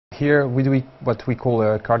Here we do what we call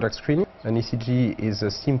a cardiac screening. An ECG is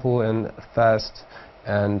a simple and fast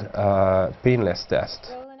and painless test.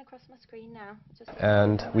 Rolling across my screen now.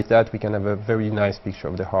 And with that we can have a very nice picture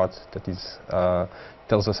of the heart that is,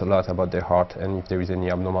 tells us a lot about the heart and if there is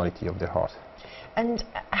any abnormality of the heart. And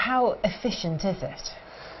how efficient is it?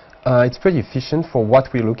 It's pretty efficient for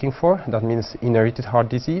what we're looking for. That means inherited heart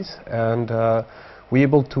disease, and we're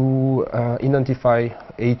able to identify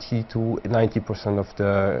 80 to 90% of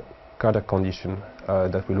the cardiac condition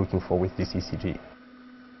that we're looking for with this ECG.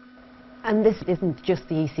 And this isn't just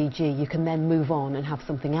the ECG, you can then move on and have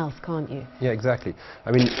something else, can't you? Yeah, exactly.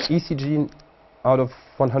 I mean, ECG, out of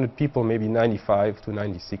 100 people, maybe 95 to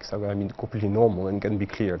 96 are, completely normal and can be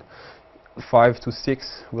cleared. 5 to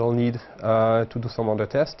 6 will need to do some other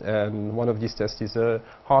tests, and one of these tests is a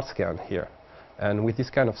heart scan here. And with this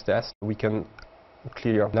kind of test, we can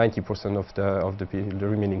clear 90% of the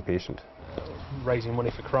remaining patient. Raising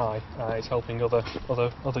money for CRY is helping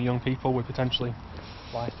other young people with potentially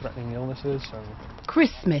life-threatening illnesses.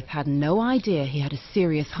 Chris Smith had no idea he had a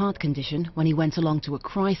serious heart condition when he went along to a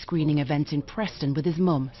CRY screening event in Preston with his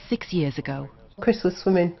mum 6 years ago. Chris was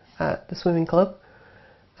swimming at the swimming club,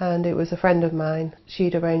 and it was a friend of mine.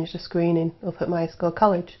 She'd arranged a screening up at my school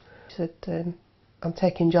college. She said, I'm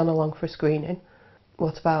taking John along for a screening.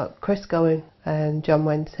 What about Chris going? And John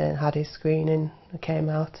went in, had his screening, and came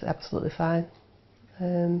out absolutely fine.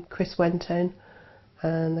 Chris went in,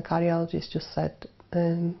 and the cardiologist just said,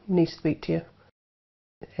 we need to speak to you.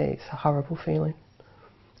 It's a horrible feeling.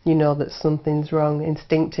 You know that something's wrong.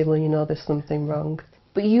 Instinctively, you know there's something wrong.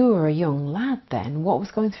 But you were a young lad then. What was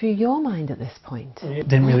going through your mind at this point?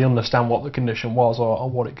 Didn't really understand what the condition was or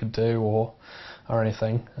what it could do or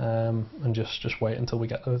anything, and just wait until we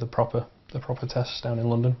get the proper tests down in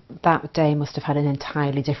London. That day must have had an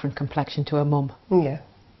entirely different complexion to her mum. Yeah.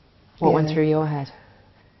 What went through your head?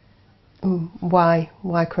 Why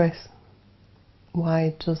Chris?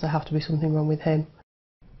 Why does there have to be something wrong with him?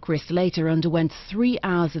 Chris later underwent 3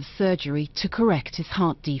 hours of surgery to correct his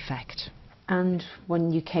heart defect. And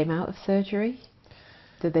when you came out of surgery,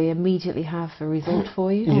 did they immediately have a result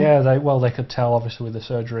for you? Yeah, they could tell obviously with the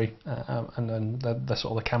surgery, and then the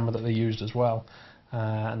sort of the camera that they used as well,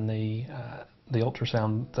 and the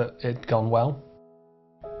ultrasound, that it'd gone well.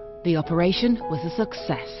 The operation was a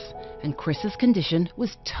success, and Chris's condition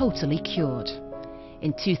was totally cured.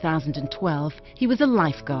 In 2012, he was a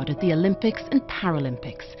lifeguard at the Olympics and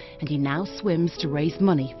Paralympics, and he now swims to raise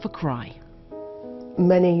money for CRY.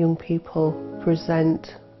 Many young people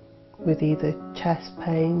present with either chest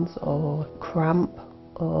pains or cramp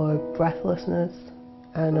or breathlessness,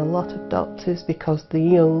 and a lot of doctors, because they're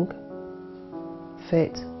young,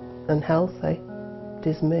 fit and healthy,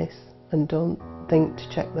 dismiss and don't think to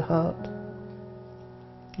check the heart.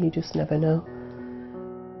 You just never know.